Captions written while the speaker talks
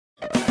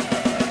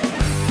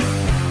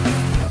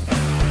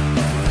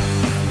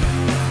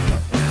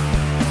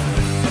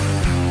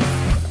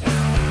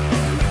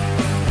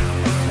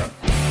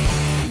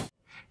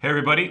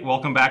everybody,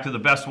 welcome back to the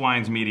Best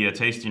Wines Media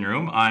Tasting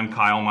Room. I'm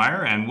Kyle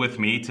Meyer, and with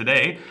me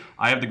today,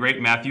 I have the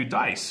great Mathieu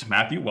Deiss.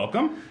 Mathieu,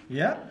 welcome.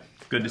 Yeah.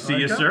 Good to see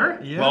you,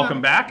 sir. Yeah.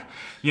 Welcome back.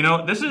 You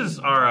know, this is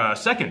our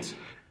second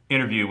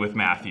interview with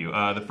Mathieu.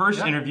 The first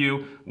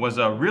interview was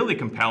really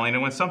compelling,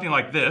 and went something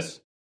like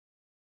this.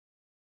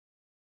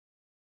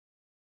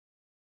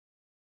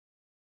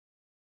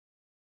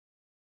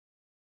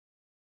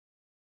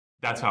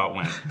 That's how it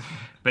went.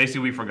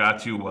 Basically, we forgot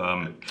to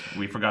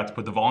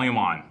put the volume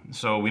on,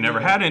 so we never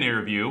had an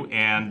interview,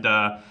 and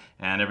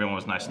everyone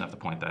was nice enough to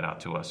point that out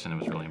to us, and it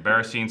was really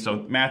embarrassing.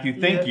 So, Mathieu,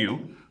 thank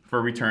you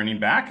for returning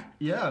back.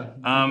 Yeah,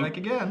 back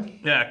again.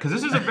 Yeah, because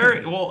this is a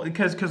very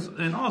because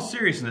in all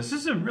seriousness,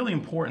 this is a really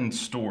important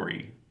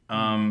story.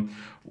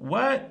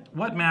 What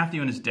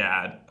Mathieu and his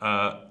dad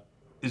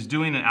is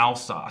doing in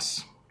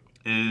Alsace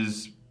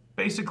is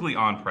basically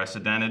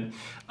unprecedented.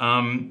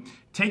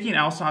 Taking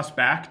Alsace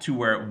back to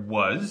where it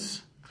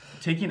was,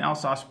 taking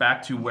Alsace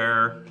back to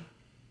where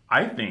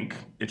I think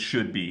it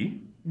should be.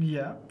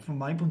 Yeah, from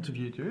my point of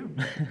view too.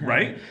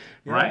 Right?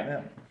 Yeah,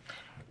 right?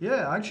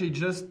 Yeah, actually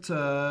just,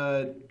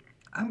 I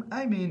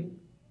mean,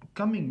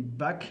 coming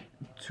back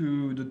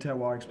to the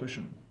terroir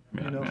expression,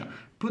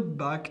 put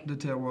back the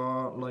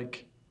terroir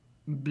like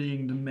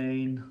being the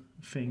main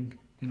thing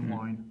in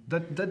wine.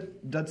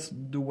 That's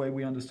the way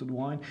we understood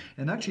wine.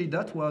 And actually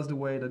that was the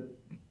way that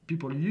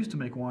people used to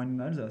make wine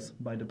in Alsace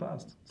by the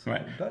past. So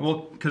right.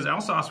 Well, because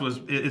Alsace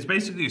it's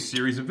basically a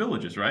series of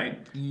villages, right?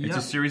 Yeah. It's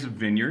a series of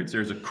vineyards.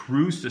 There's a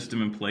cru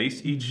system in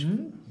place. Each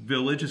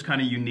village is kind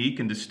of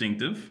unique and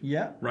distinctive.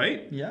 Yeah.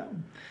 Right? Yeah.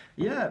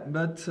 Yeah,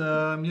 but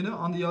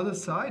on the other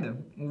side,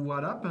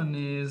 what happened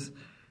is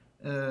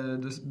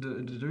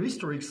the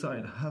historic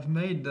side have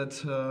made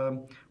that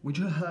we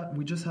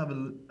just have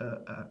a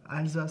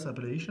Alsace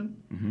appellation,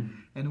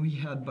 and we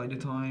had by the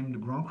time the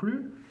Grand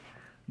Cru.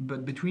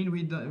 But between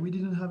we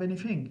didn't have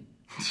anything.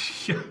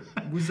 It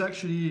was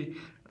actually,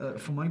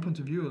 from my point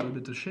of view, a little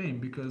bit a shame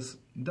because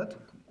that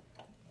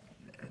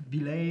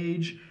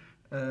village,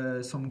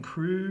 some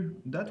cru,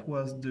 that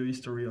was the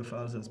history of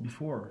Alsace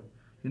before.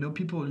 You know,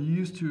 people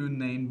used to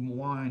name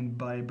wine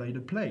by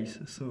the place.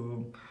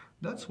 So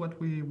that's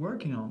what we're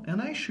working on.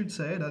 And I should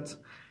say that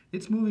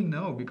it's moving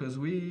now because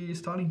we're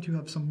starting to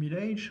have some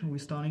mid-age. We're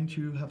starting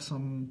to have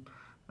some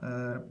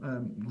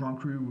Grand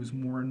Cru was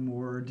more and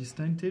more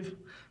distinctive.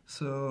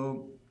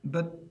 So,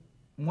 but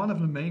one of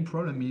the main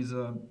problem is,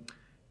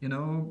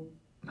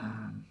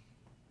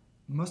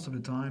 most of the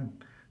time,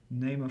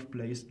 name of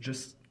place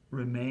just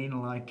remain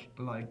like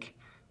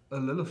a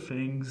little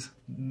things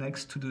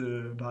next to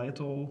the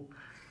varietal,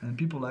 and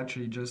people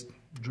actually just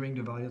drink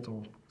the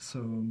varietal.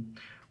 So,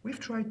 we've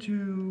tried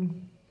to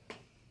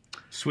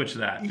switch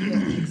that.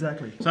 Yeah,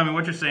 exactly. So, I mean,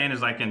 what you're saying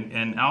is like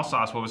in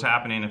Alsace, what was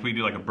happening, if we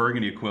do like a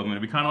Burgundy equivalent,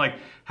 it'd be kind of like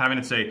having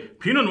it say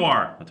Pinot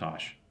Noir,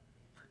 Latache.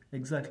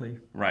 Exactly.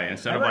 Right,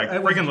 instead of like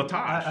freaking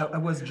Latache. I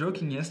was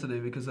joking yesterday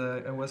because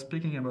I was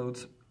speaking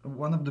about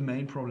one of the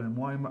main problems,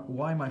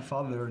 why my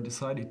father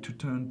decided to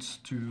turn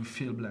to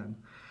field blend.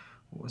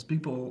 Was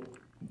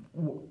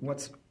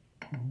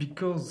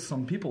because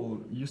some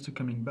people used to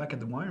coming back at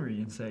the winery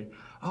and say,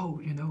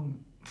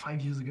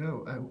 5 years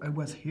ago, I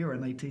was here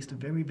and I tasted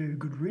very, very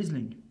good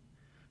Riesling.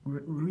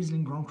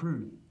 Riesling Grand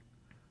Cru.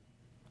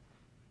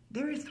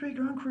 There is 3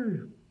 Grand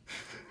Cru.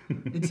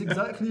 It's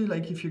exactly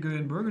like if you go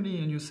in Burgundy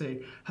and you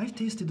say, I've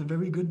tasted a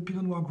very good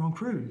Pinot Noir Grand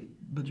Cru,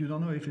 but you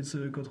don't know if it's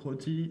a Côte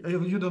Rôtie.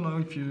 You don't know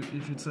if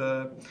it's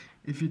a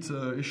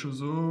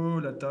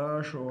Échauzot,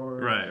 Latache,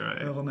 or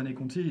a Romanée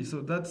Conti.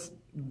 So that's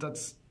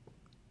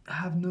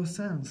have no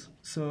sense.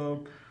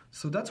 So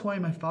that's why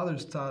my father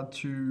started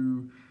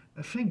to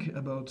think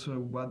about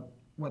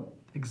what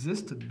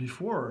existed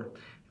before,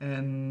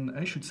 and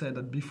I should say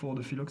that before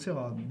the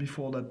phylloxera,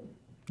 before that,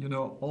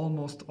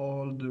 almost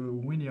all the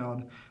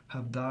vineyards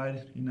have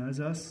died in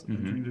Alsace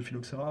during the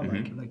phylloxera,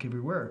 like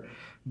everywhere.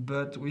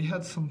 But we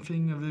had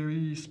something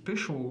very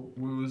special.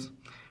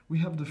 We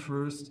have the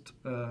first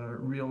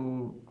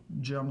real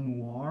German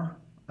noir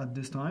at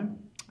this time,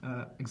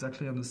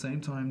 exactly at the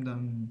same time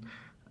than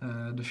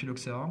the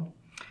phylloxera,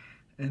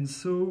 and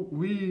so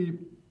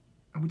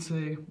I would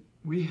say.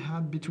 We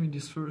had between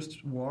this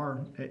first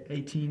war,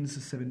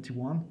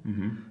 1871,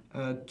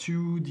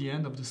 to the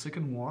end of the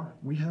second war,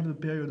 we had a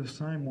period of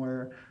time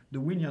where the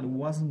vineyard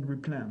wasn't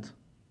replanted.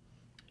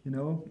 In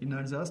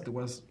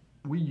Alsace,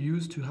 we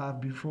used to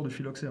have before the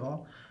phylloxera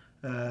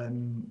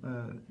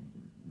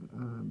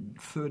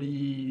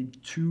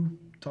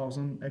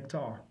 32,000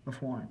 hectares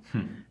of wine,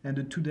 and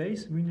the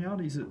today's vineyard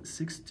is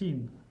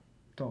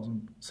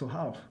 16,000, so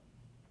half.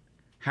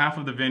 Half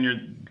of the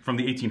vineyard from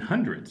the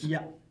 1800s.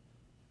 Yeah.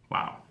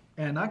 Wow.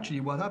 And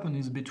actually what happened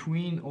is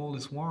between all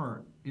this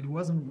war, it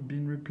wasn't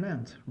being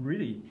replanted,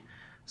 really.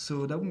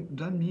 So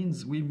that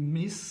means we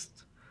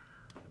missed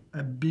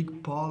a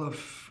big part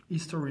of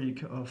history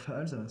of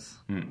Alsace.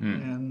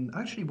 And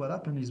actually what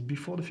happened is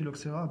before the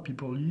phylloxera,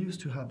 people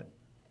used to have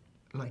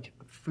like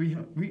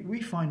 300,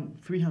 we find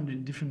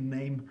 300 different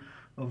names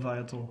of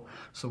varietal.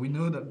 So we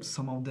know that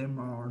some of them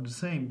are the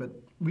same, but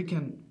we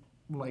can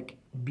like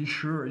be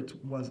sure it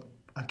was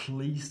at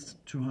least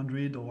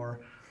 200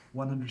 or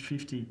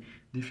 150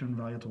 different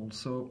varietals.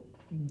 So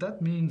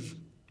that means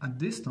at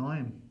this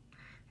time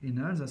in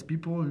Alsace,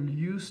 people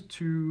used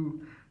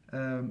to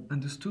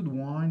understood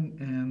wine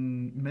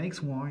and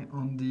makes wine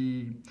on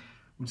the,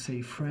 would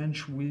say,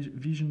 French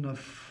vision of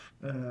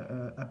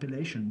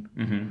appellation.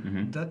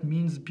 That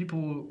means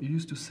people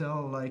used to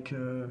sell like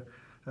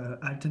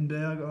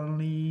Altenberg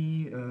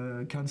only,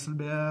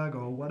 Kanzelberg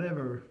or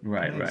whatever,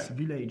 right.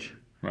 village.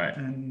 Right.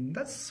 And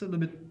that's a little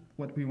bit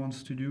what we want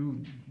to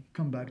do,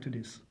 come back to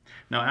this.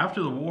 Now,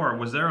 after the war,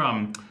 was there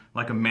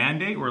like a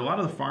mandate where a lot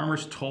of the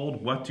farmers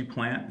told what to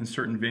plant in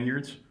certain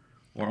vineyards,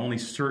 or only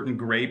certain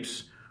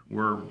grapes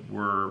were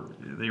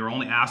they were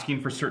only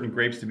asking for certain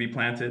grapes to be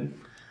planted?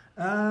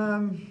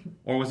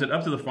 Or was it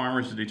up to the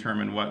farmers to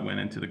determine what went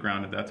into the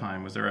ground at that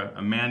time? Was there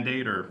a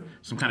mandate or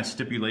some kind of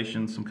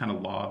stipulation, some kind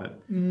of law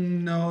that...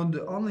 No,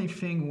 the only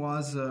thing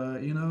was,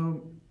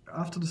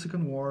 after the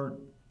Second War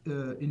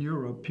in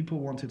Europe, people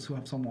wanted to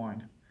have some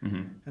wine.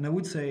 And I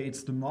would say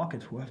it's the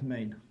market who have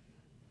made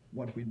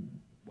what we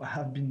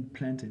have been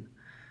planted.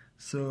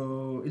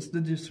 So it's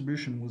the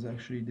distribution was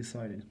actually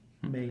decided,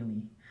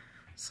 mainly.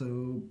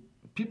 So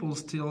people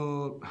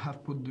still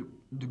have put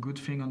the good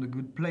thing on the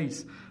good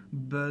place,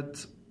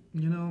 but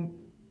a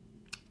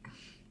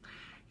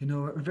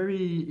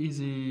very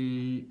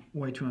easy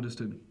way to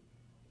understand.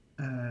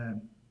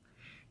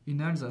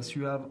 In Alsace,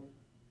 you have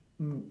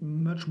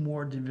much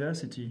more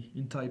diversity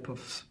in type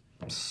of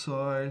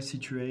soil,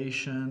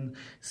 situation,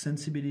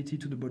 sensibility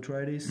to the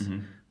botrytis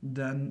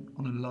than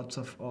on a lot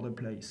of other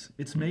places.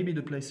 It's maybe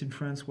the place in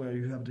France where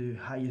you have the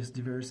highest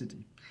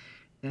diversity,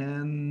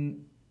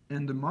 and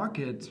the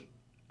market,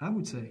 I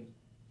would say,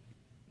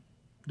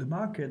 the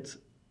market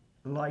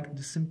like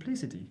the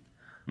simplicity.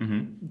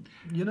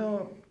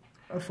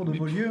 For the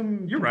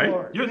volume. You're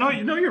right. You're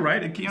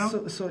right.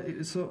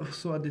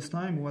 So at this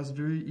time it was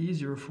very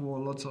easier for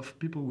lots of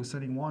people who were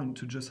selling wine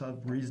to just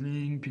have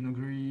Riesling, Pinot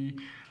Gris,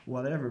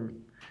 whatever.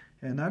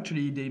 And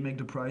actually they make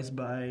the price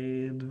by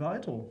the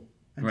varietal.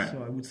 And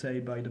so I would say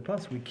by the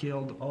past we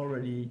killed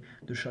already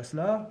the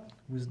Chasselas,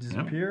 who's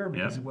disappeared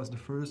because it was the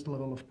first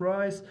level of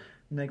price.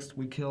 Next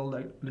we killed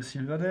Le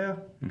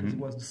Sylvaner because it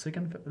was the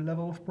second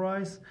level of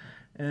price.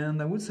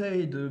 And I would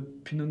say the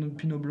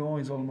Pinot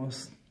Blanc is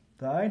almost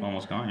died.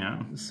 Almost gone,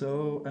 yeah.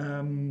 So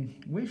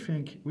we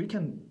think we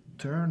can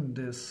turn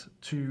this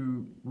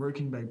to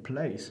working by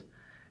place.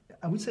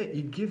 I would say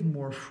it gives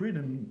more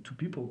freedom to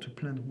people to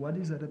plan what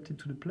is adapted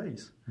to the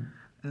place.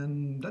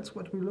 And that's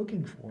what we're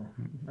looking for,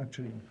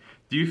 actually.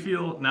 Do you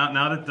feel, now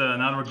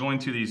that we're going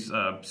to these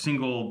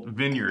single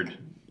vineyard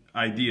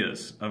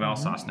ideas of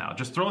Alsace now,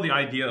 just throw the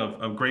idea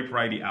of grape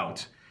variety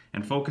out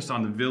and focus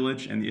on the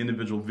village and the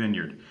individual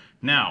vineyard.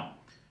 Now,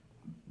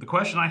 the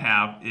question I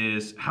have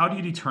is, how do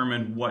you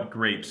determine what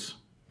grapes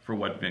for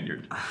what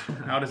vineyard?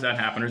 How does that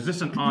happen? Or is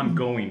this an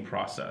ongoing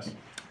process?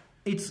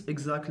 It's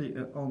exactly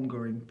an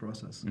ongoing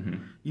process.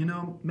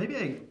 Maybe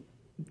I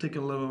take a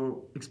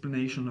little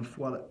explanation of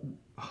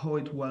how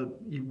it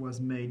was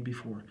made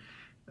before.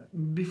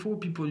 Before,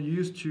 people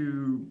used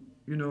to,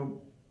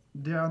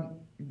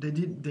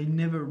 they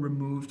never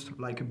removed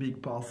like a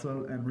big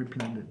parcel and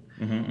replanted.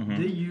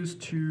 They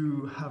used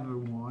to have a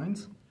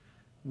wines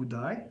would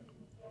die.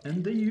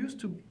 And they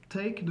used to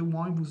take the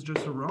wine was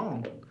just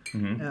around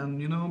and,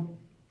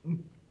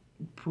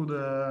 put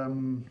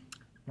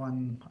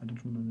one, I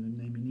don't remember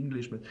the name in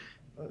English, but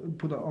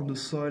put on the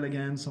soil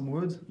again some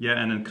wood.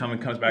 Yeah, and then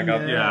comes back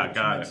up. Yeah,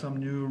 got it. Some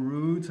new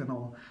roots and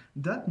all.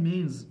 That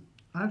means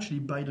actually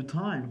by the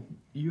time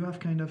you have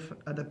kind of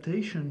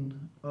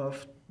adaptation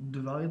of the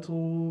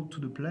varietal to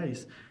the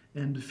place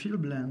and the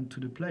field blend to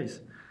the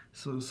place.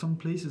 So some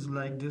places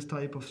like this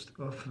type of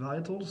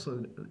varietal,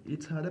 so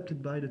it's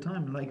adapted by the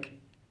time, like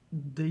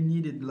they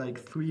needed like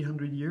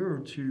 300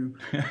 years to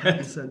have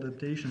this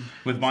adaptation.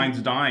 With vines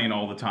dying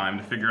all the time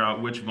to figure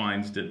out which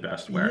vines did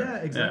best where. Yeah,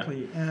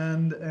 exactly. Yeah.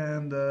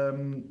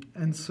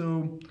 And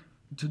so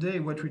today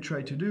what we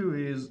try to do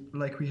is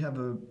like we have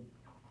a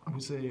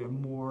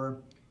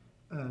more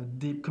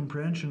deep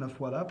comprehension of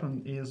what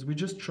happened is we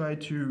just try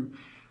to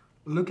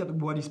look at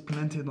what is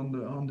planted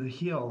on the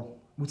hill,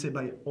 would say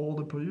by all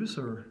the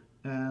producer,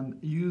 and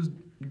use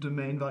the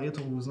main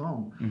varietal who's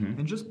on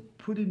and just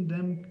putting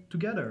them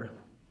together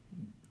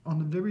on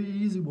a very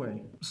easy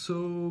way.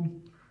 So,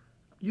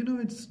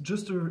 it's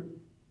just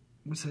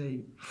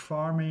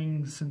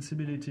farming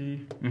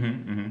sensibility.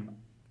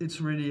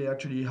 It's really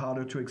actually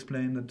harder to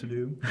explain than to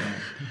do.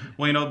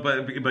 Well,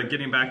 but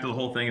getting back to the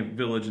whole thing of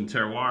village and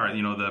terroir,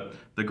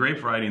 the grape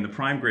variety and the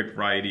prime grape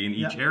variety in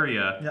each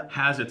area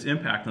has its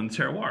impact on the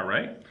terroir,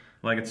 right?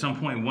 Like at some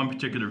point, one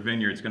particular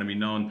vineyard is going to be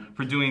known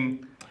for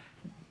doing,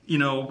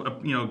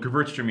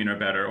 Gewürztraminer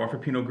better or for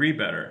Pinot Gris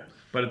better.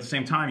 But at the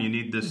same time, you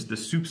need this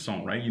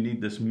soupçon, right? You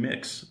need this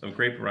mix of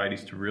grape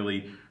varieties to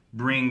really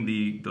bring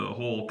the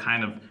whole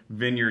kind of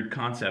vineyard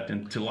concept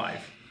into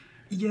life.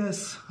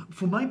 Yes,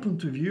 from my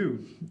point of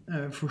view,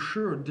 for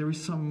sure, there is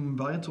some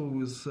varietal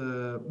who's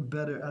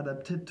better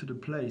adapted to the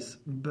place.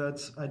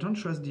 But I don't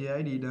trust the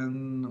idea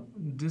that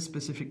this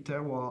specific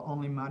terroir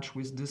only match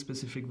with this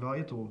specific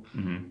varietal.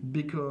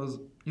 Because,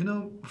 you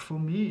know, for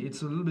me,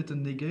 it's a little bit a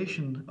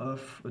negation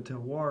of a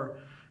terroir.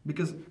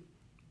 Because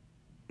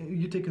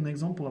you take an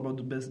example about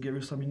the best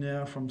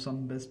Gewürztraminer from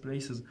some best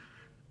places.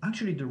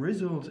 Actually, the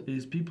result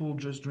is people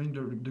just drink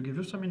the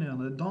Gewürztraminer and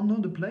they don't know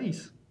the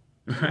place.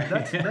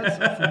 That's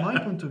from my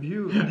point of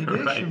view, a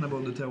negation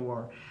about the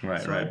terroir.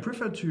 I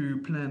prefer to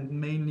plant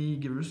mainly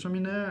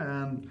Gewürztraminer,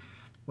 and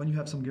when you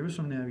have some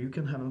Gewürztraminer, you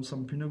can have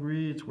some Pinot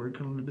Gris. It works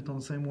a little bit on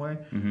the same way.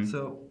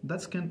 So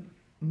that can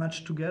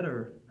match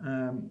together.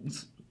 And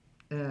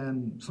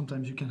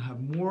sometimes you can have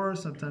more,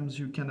 sometimes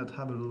you cannot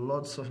have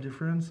lots of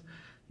difference,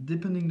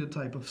 depending the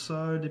type of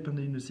soil,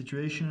 depending the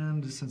situation,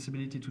 the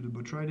sensibility to the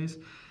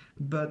botrytis.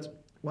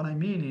 But what I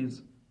mean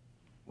is,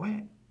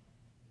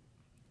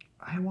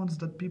 I want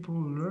that people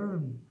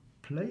learn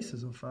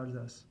places of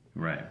Alsace.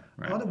 Right.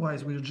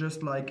 Otherwise, we're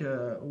just like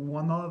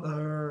one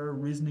other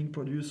Riesling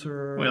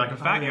producer. Well, you're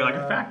like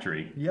a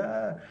factory.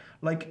 Yeah,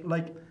 like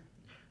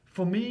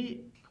for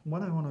me,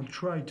 what I want to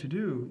try to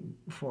do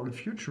for the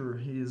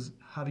future is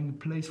having a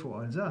place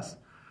for Alsace.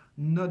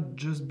 Not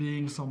just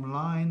being some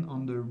line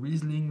on the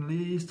Riesling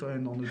list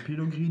and on the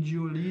Pinot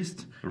Grigio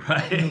list.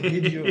 Right. Pinot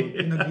Grigio,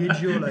 Pinot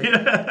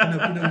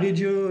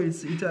Grigio,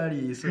 it's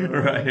Italy. So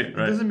it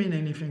doesn't mean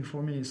anything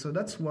for me. So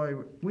that's why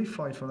we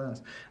fight for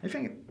that. I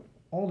think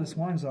all these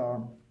wines are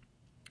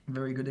a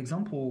very good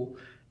example,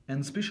 and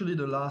especially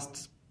the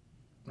last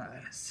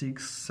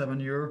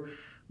 6-7 years,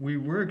 we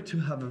work to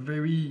have a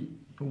very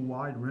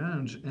wide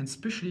range, and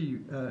especially,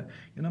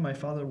 my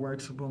father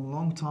works for a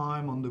long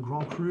time on the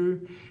Grand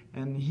Cru,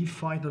 and he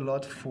fight a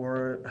lot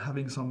for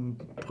having some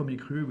Premier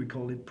Cru. We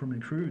call it Premier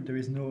Cru. There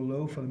is no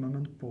law for the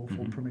moment for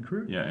Premier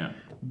Cru.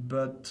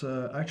 But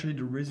actually,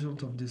 the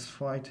result of this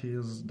fight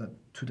is that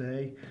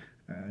today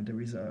there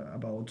is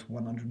about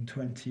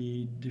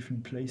 120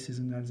 different places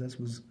in Alsace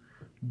who's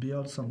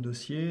built some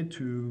dossier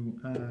to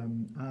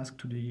ask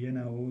to the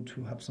NAO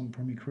to have some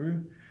Premier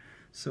Cru.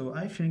 So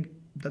I think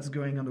that's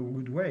going on a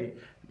good way.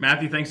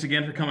 Mathieu, thanks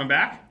again for coming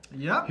back.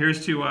 Yeah.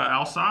 Here's to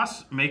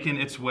Alsace making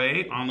its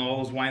way on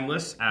all those wine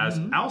lists as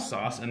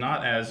Alsace and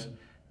not as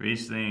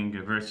Riesling,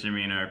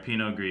 Gewürztraminer,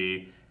 Pinot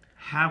Gris.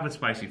 Have with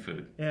spicy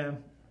food. Yeah,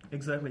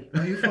 exactly.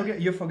 No,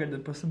 you forget the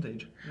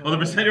percentage. The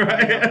percentage,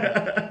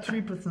 right?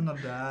 3% of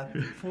that,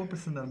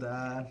 4% of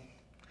that.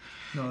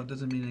 No, it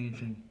doesn't mean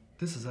anything.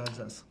 This is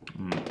Alsace.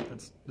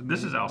 That's the main,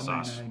 this is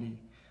Alsace.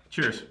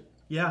 Cheers.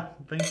 Yeah,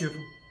 thank you.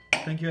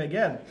 Thank you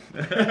again.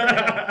 Okay,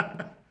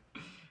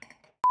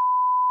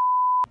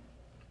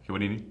 what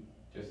do you need?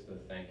 Just a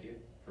thank you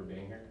for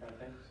being here, kind of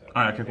thing. So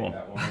all right, okay, cool.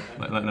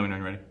 Let me know when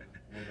you're ready.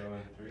 We'll go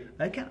in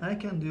 3. I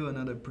can do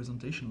another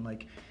presentation.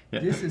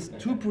 This is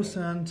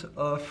 2%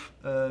 of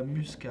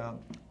Muscat,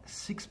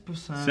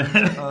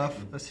 6%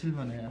 of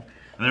Sylvaner,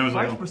 and there was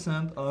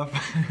 5% of.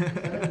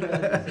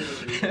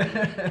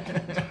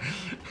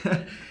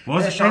 What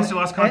was the Champ's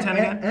content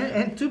again?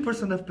 And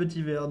 2% of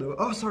Petit Verdot.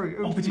 Oh, sorry.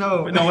 Petit,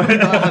 no.